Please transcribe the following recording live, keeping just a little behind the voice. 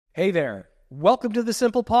Hey there. Welcome to the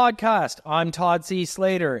Simple Podcast. I'm Todd C.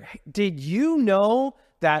 Slater. Did you know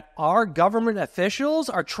that our government officials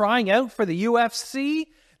are trying out for the UFC?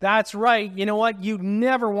 That's right. You know what? You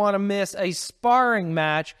never want to miss a sparring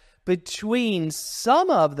match between some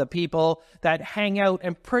of the people that hang out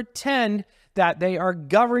and pretend that they are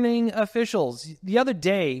governing officials. The other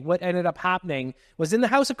day, what ended up happening was in the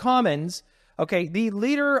House of Commons, the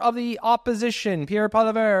leader of the opposition, Pierre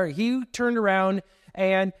Poilievre, he turned around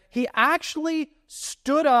and he actually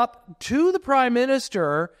stood up to the Prime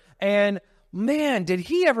Minister, and man, did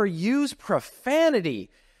he ever use profanity.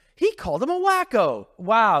 He called him a wacko.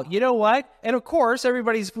 Wow, you know what? And of course,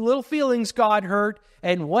 everybody's little feelings got hurt,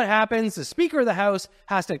 and what happens? The Speaker of the House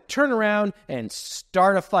has to turn around and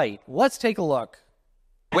start a fight. Let's take a look.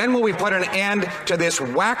 When will we put an end to this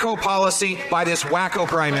wacko policy by this wacko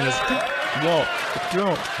Prime Minister?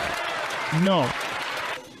 No.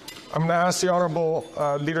 I'm going to ask the Honourable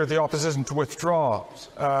Leader of the Opposition to withdraw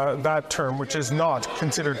that term, which is not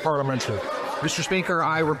considered parliamentary. Mr. Speaker,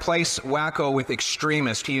 I replace wacko with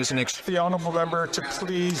extremist. He is an The Honourable Member to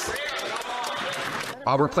please...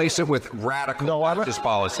 I'll replace it with radical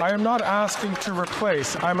policy. I am not asking to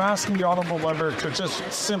replace. I'm asking the Honourable Member to just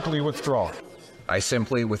simply withdraw. I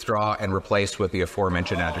simply withdraw and replace with the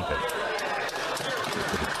aforementioned adjective.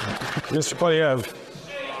 Mr. Poilievre,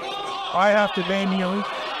 I have to name you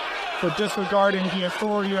for disregarding the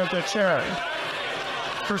authority of the chair.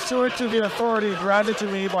 Pursuant to the authority granted to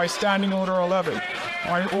me by Standing Order 11,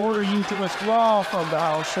 I order you to withdraw from the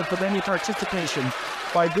House and from any participation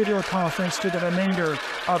by video conference to the remainder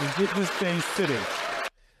of this day's sitting.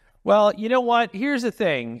 Well, you know what? Here's the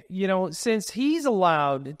thing. Since he's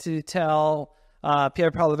allowed to tell Pierre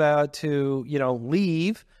Poilievre to,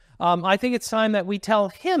 leave, I think it's time that we tell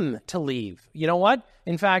him to leave. You know what?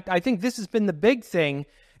 In fact, I think this has been the big thing.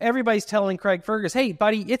 Everybody's telling Craig Fergus, hey,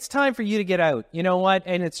 buddy, it's time for you to get out. You know what?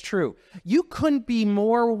 And it's true. You couldn't be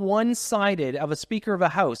more one-sided of a Speaker of a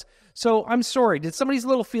House. So I'm sorry. Did somebody's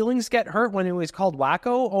little feelings get hurt when it was called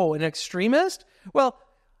wacko? Oh, an extremist? Well,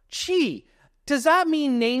 does that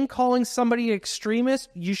mean name-calling somebody an extremist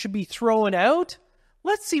you should be thrown out?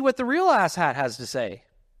 Let's see what the real asshat has to say.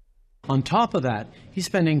 On top of that, he's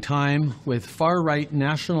spending time with far-right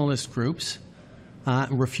nationalist groups,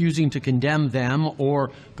 refusing to condemn them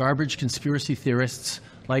or garbage conspiracy theorists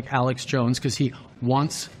like Alex Jones because he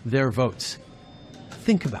wants their votes.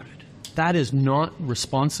 Think about it. That is not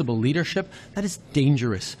responsible leadership. That is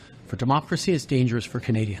dangerous for democracy. It's dangerous for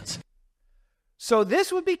Canadians. So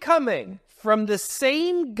this would be coming from the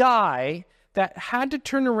same guy that had to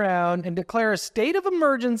turn around and declare a state of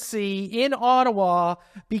emergency in Ottawa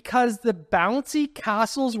because the bouncy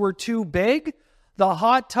castles were too big, the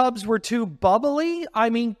hot tubs were too bubbly.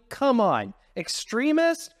 I mean, come on.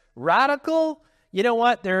 Extremist, radical. You know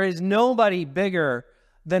what? There is nobody bigger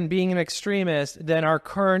than being an extremist than our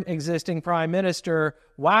current existing Prime Minister,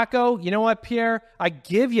 Wacko. You know what, Pierre? I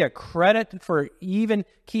give you credit for even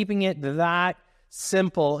keeping it that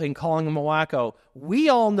simple in calling him a wacko. We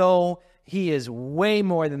all know he is way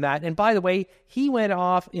more than that. And by the way, he went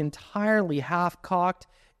off entirely half-cocked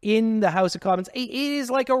in the House of Commons. It is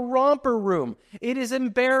like a romper room. It is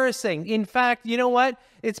embarrassing. In fact, you know what?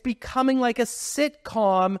 It's becoming like a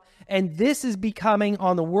sitcom, and this is becoming,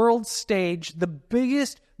 on the world stage, the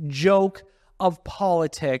biggest joke of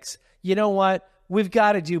politics. You know what? We've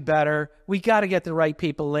got to do better. We got to get the right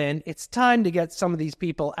people in. It's time to get some of these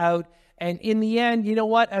people out. And in the end, you know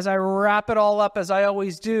what? As I wrap it all up, as I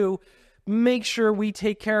always do, make sure we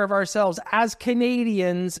take care of ourselves. As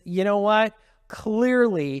Canadians, you know what?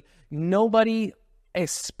 Clearly, nobody,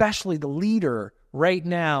 especially the leader right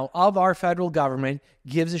now of our federal government,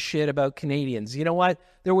 gives a shit about Canadians. You know what?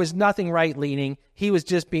 There was nothing right-leaning. He was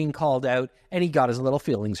just being called out, and he got his little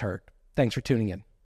feelings hurt. Thanks for tuning in.